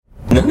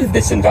none of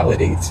this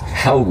invalidates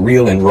how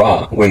real and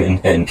raw women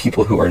and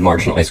people who are in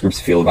marginalized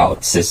groups feel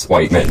about cis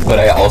white men. But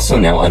I also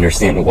now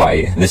understand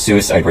why the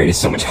suicide rate is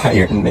so much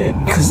higher in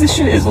men, because this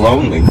shit is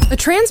lonely. A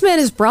trans man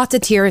is brought to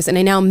tears in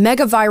a now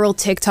mega viral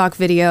TikTok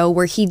video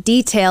where he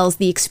details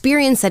the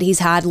experience that he's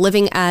had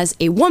living as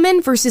a woman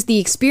versus the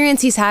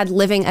experience he's had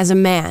living as a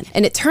man.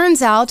 And it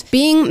turns out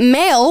being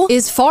male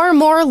is far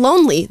more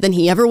lonely than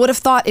he ever would have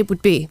thought it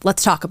would be.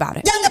 Let's talk about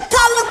it.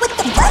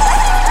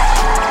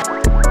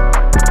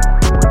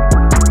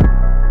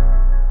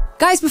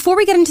 Guys, before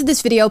we get into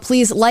this video,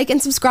 please like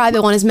and subscribe. I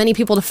want as many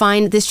people to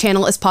find this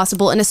channel as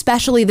possible, and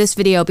especially this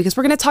video, because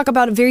we're going to talk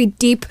about a very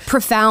deep,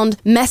 profound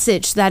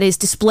message that is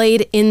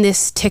displayed in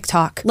this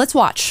TikTok. Let's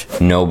watch.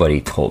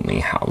 Nobody told me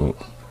how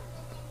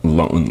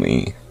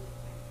lonely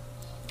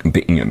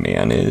being a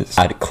man is.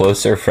 I had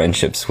closer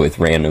friendships with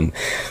random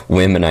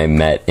women I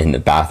met in the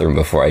bathroom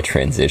before I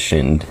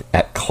transitioned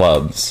at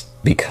clubs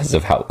because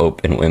of how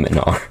open women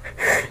are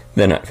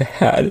than I've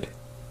had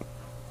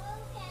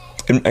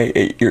in my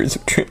 8 years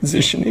of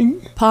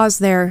transitioning. Pause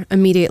there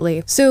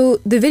immediately. So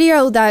the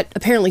video that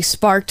apparently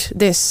sparked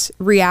this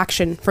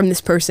reaction from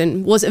this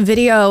person was a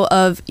video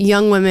of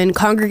young women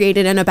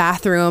congregated in a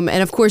bathroom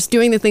and of course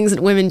doing the things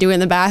that women do in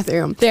the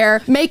bathroom.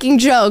 They're making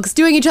jokes,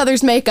 doing each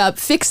other's makeup,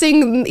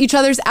 fixing each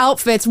other's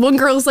outfits. One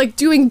girl's like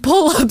doing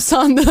pull-ups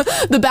on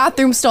the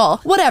bathroom stall.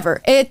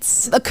 Whatever.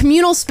 It's a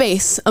communal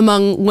space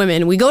among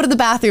women. We go to the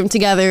bathroom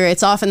together.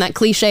 It's often that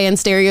cliche and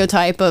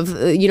stereotype of,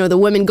 the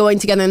women going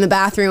together in the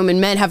bathroom and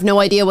men have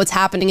no idea what's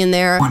happening in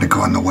there. Want to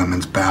go in the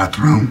women's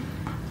bathroom?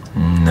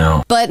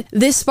 No. But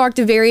this sparked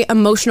a very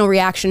emotional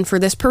reaction for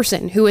this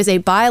person who is a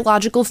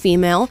biological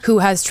female who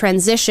has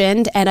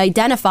transitioned and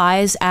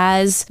identifies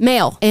as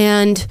male.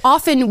 And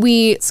often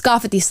we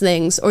scoff at these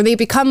things, or they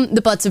become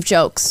the butts of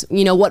jokes.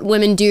 What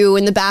women do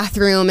in the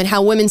bathroom and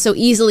how women so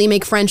easily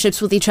make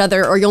friendships with each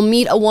other, or you'll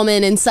meet a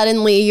woman and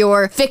suddenly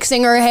you're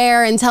fixing her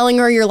hair and telling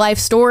her your life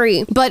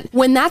story. But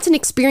when that's an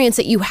experience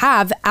that you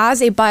have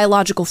as a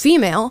biological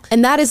female,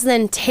 and that is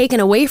then taken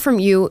away from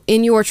you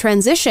in your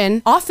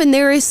transition, often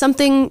there is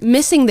something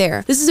missing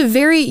there. This is a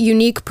very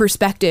unique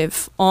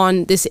perspective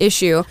on this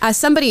issue. As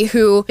somebody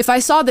who, if I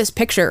saw this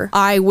picture,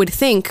 I would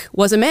think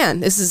was a man.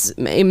 This is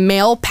a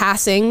male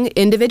passing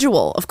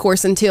individual, of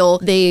course, until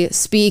they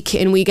speak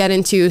and we get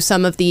into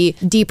some of the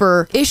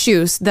deeper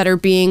issues that are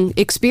being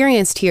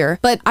experienced here.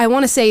 But I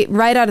want to say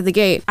right out of the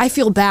gate, I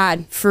feel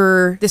bad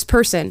for this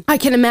person. I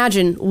can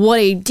imagine what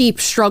a deep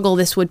struggle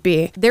this would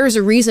be. There is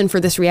a reason for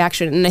this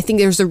reaction, and I think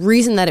there's a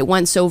reason that it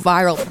went so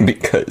viral.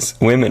 Because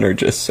women are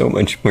just so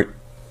much more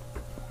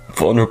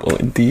vulnerable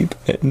and deep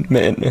than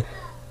men.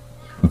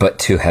 But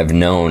to have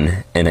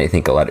known, and I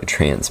think a lot of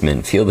trans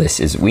men feel this,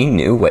 is we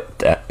knew what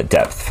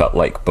depth felt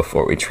like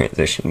before we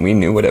transitioned. We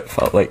knew what it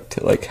felt like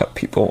to have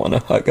people want to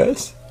hug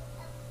us.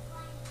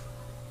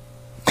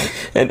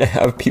 And to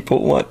have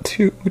people want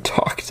to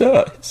talk to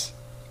us.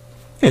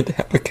 And to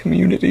have a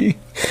community.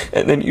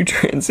 And then you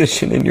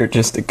transition and you're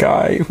just a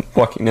guy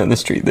walking down the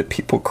street that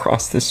people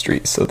cross the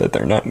street so that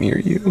they're not near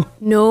you.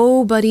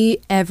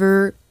 Nobody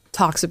ever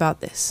talks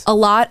about this. A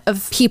lot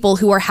of people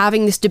who are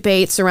having this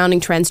debate surrounding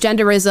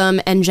transgenderism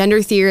and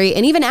gender theory,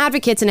 and even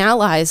advocates and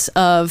allies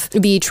of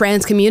the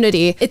trans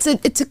community, it's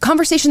a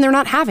conversation they're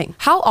not having.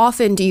 How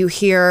often do you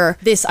hear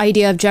this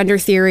idea of gender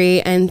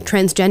theory and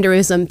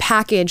transgenderism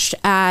packaged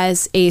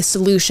as a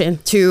solution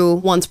to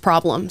one's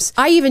problems?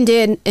 I even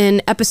did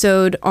an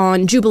episode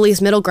on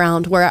Jubilee's Middle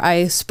Ground where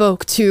I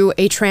spoke to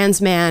a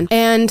trans man,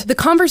 and the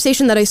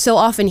conversation that I so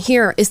often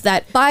hear is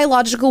that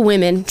biological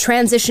women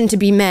transition to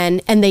be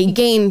men and they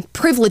gain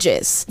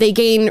privileges, they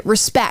gain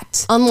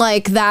respect,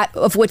 unlike that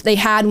of what they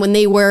had when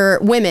they were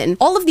women.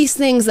 All of these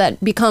things that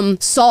become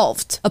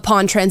solved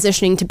upon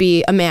transitioning to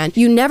be a man.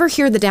 You never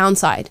hear the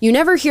downside. You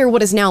never hear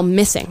what is now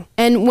missing.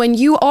 And when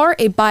you are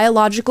a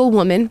biological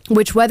woman,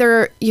 which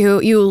whether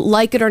you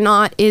like it or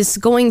not is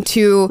going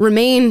to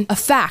remain a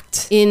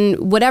fact in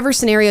whatever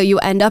scenario you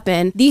end up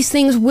in, these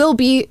things will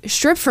be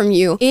stripped from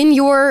you in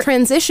your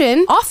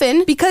transition,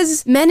 often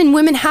because men and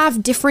women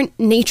have different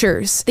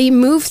natures. They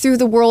move through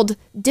the world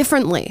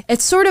differently.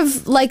 It's sort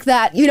of like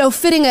that,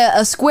 fitting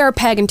a square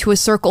peg into a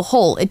circle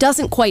hole. It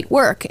doesn't quite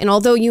work. And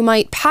although you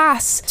might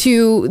pass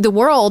to the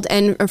world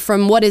and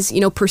from what is,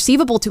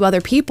 perceivable to other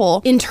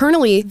people,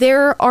 internally,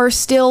 there are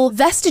still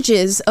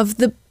vestiges of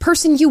the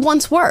person you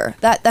once were,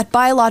 that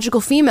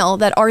biological female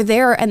that are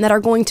there and that are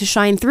going to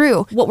shine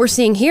through. What we're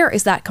seeing here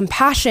is that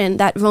compassion,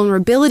 that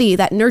vulnerability,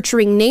 that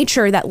nurturing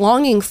nature, that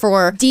longing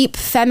for deep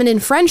feminine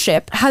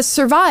friendship has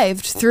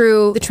survived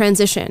through the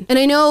transition. And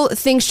I know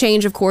things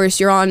change, of course.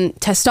 You're on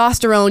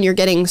testosterone, you're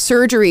getting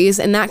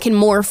surgeries, and that can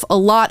morph a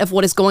lot of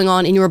what is going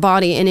on in your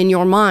body and in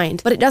your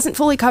mind, but it doesn't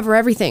fully cover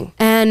everything.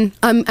 And And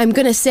I'm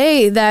going to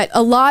say that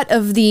a lot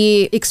of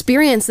the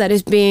experience that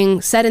is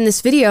being said in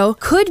this video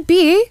could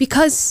be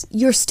because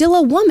you're still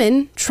a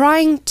woman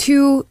trying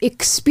to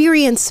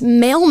experience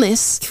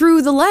maleness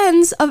through the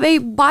lens of a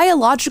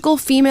biological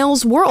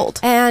female's world.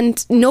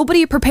 And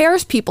nobody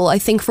prepares people, I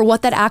think, for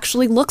what that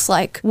actually looks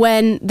like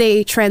when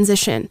they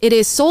transition. It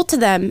is sold to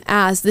them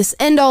as this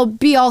end-all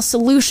be-all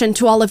solution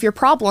to all of your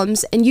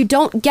problems, and you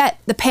don't get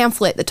the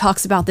pamphlet that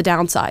talks about the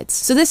downsides.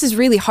 So this is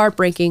really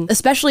heartbreaking,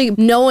 especially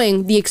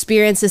knowing the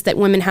experiences that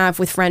women have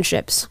with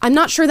friendships. I'm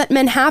not sure that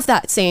men have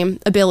that same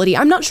ability.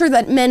 I'm not sure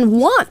that men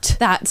want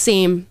that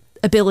same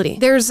ability.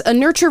 There's a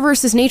nurture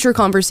versus nature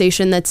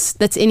conversation that's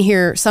in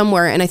here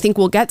somewhere, and I think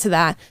we'll get to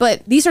that.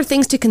 But these are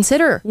things to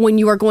consider when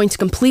you are going to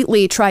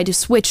completely try to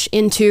switch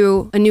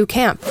into a new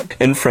camp.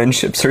 And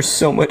friendships are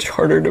so much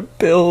harder to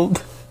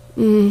build.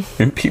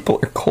 And people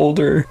are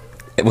colder.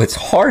 What's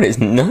hard is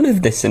none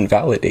of this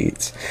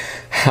invalidates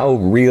how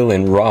real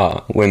and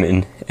raw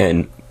women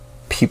and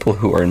people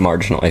who are in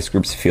marginalized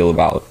groups feel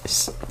about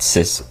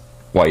cis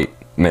white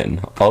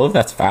men. All of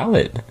that's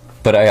valid.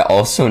 But I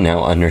also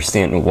now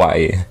understand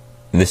why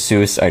the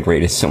suicide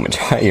rate is so much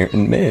higher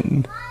in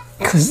men.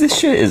 Because this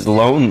shit is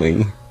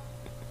lonely.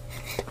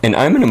 And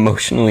I'm an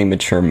emotionally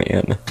mature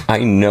man. I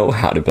know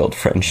how to build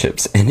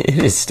friendships, and it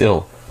is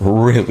still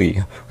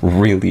really,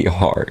 really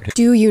hard.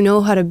 Do you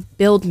know how to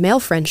build male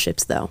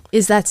friendships, though?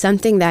 Is that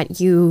something that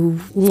you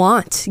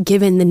want,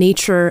 given the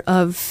nature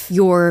of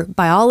your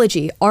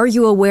biology? Are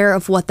you aware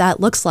of what that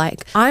looks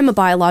like? I'm a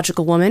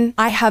biological woman.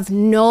 I have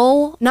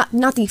not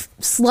the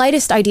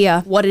slightest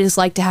idea what it is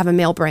like to have a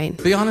male brain.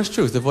 The honest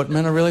truth of what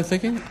men are really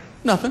thinking?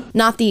 Nothing.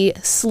 Not the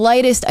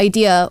slightest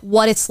idea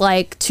what it's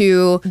like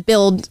to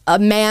build a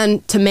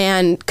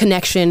man-to-man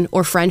connection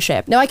or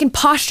friendship. Now, I can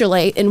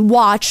postulate and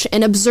watch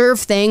and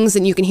observe things,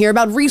 and you can hear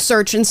about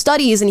research and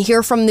studies and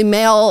hear from the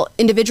male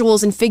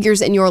individuals and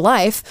figures in your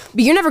life,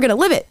 but you're never going to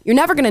live it. You're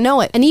never going to know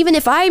it. And even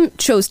if I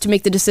chose to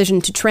make the decision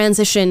to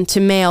transition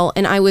to male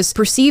and I was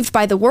perceived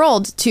by the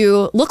world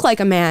to look like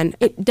a man,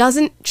 it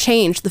doesn't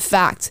change the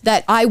fact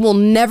that I will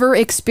never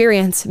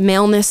experience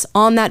maleness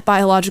on that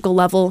biological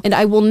level, and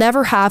I will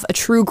never have a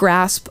true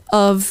grasp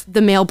of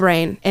the male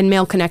brain and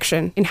male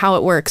connection and how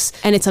it works.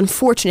 And it's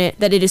unfortunate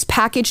that it is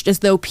packaged as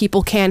though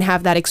people can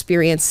have that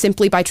experience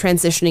simply by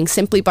transitioning,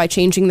 simply by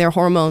changing their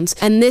hormones.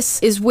 And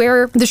this is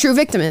where the true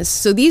victim is.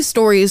 So these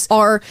stories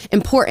are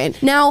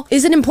important. Now,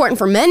 is it important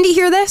for men to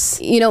hear this?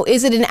 You know,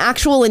 is it an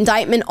actual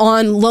indictment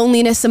on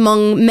loneliness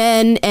among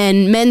men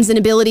and men's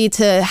inability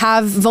to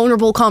have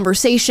vulnerable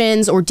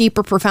conversations or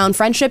deeper, profound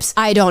friendships?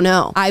 I don't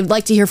know. I'd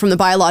like to hear from the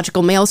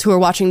biological males who are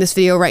watching this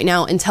video right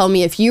now and tell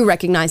me if you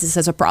recognize this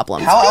as a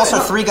problem. How else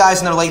are 3 guys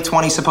in their late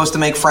 20s supposed to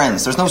make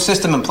friends? There's no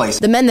system in place.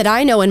 The men that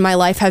I know in my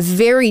life have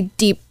very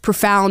deep,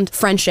 profound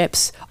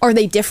friendships. Are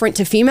they different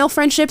to female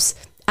friendships?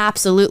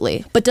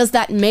 Absolutely. But does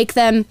that make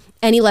them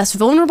any less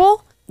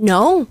vulnerable?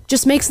 No,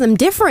 just makes them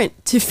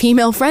different to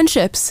female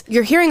friendships.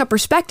 You're hearing a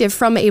perspective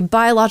from a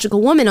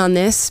biological woman on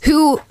this,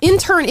 who in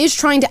turn is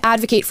trying to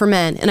advocate for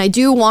men. And I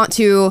do want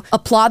to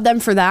applaud them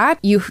for that.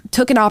 You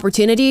took an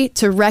opportunity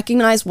to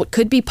recognize what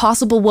could be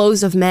possible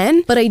woes of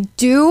men, but I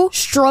do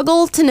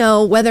struggle to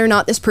know whether or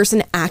not this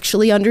person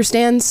actually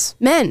understands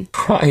men.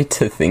 Try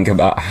to think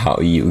about how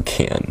you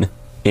can,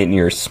 in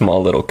your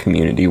small little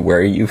community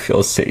where you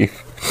feel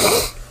safe,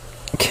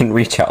 can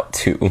reach out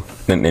to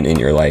the men in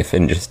your life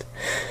and just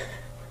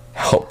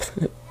help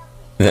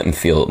them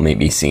feel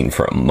maybe seen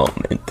for a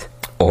moment,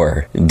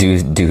 or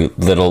do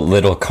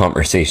little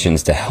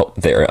conversations to help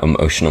their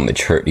emotional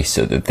maturity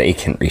so that they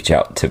can reach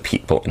out to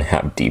people and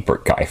have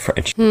deeper guy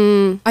friendships.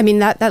 I mean,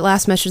 that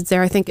last message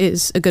there I think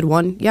is a good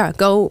one. Yeah,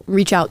 go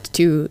reach out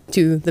to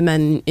the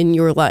men in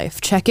your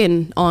life. Check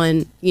in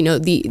on, you know,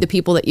 the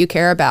people that you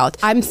care about.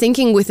 I'm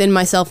thinking within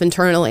myself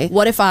internally,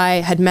 what if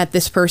I had met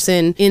this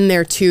person in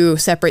their 2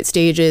 separate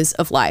stages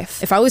of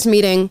life? If I was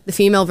meeting the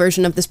female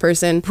version of this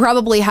person,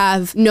 probably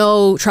have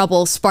no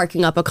trouble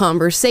sparking up a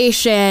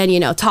conversation, you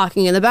know,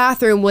 talking in the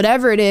bathroom,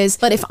 whatever it is.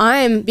 But if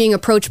I'm being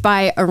approached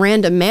by a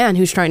random man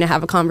who's trying to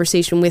have a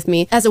conversation with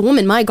me, as a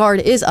woman, my guard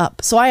is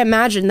up. So I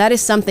imagine that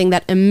is something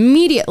that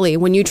immediately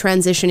when you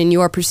transition and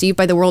you are perceived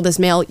by the world as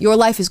male, your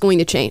life is going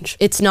to change.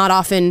 It's not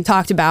often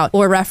talked about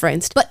or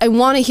referenced. But I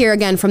want to hear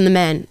again from the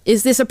men.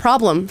 Is this a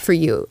problem for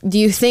you? Do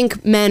you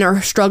think men are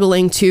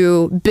struggling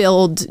to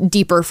build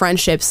deeper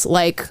friendships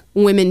like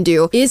women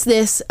do? Is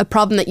this a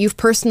problem that you've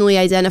personally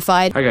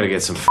identified? I gotta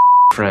get some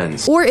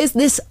friends. Or is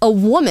this a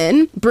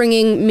woman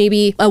bringing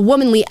maybe a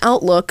womanly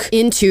outlook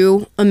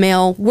into a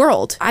male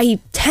world? I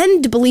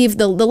tend to believe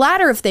the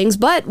latter of things,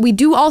 but we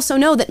do also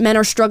know that men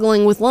are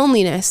struggling with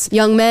loneliness.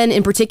 Young men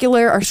in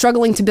particular are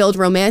struggling to build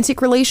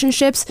romantic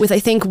relationships, with I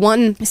think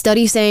one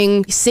study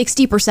saying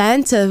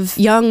 60% of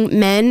young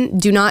men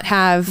do not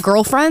have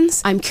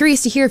girlfriends. I'm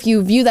curious to hear if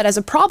you view that as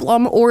a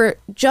problem or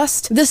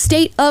just the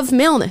state of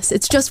maleness.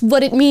 It's just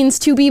what it means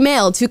to be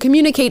male, to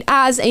communicate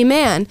as a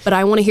man. But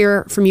I want to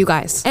hear from you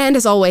guys. And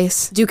as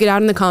always, duke it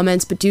out in the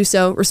comments, but do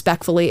so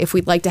respectfully if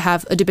we'd like to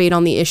have a debate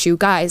on the issue.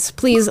 Guys,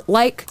 please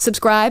like,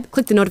 subscribe,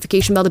 click the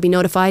notification bell to be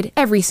notified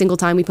every single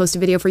time we post a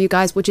video for you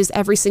guys, which is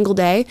every single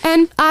day.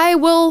 And I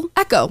will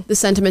echo the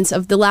sentiments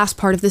of the last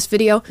part of this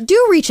video.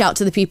 Do reach out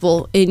to the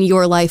people in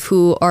your life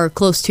who are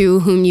close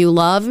to, whom you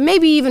love,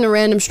 maybe even a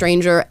random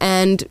stranger,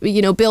 and,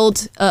 you know,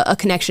 build a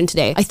connection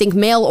today. I think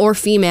male or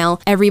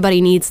female,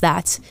 everybody needs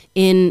that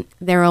in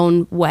their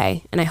own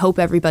way, and I hope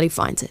everybody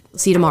finds it.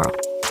 See you tomorrow.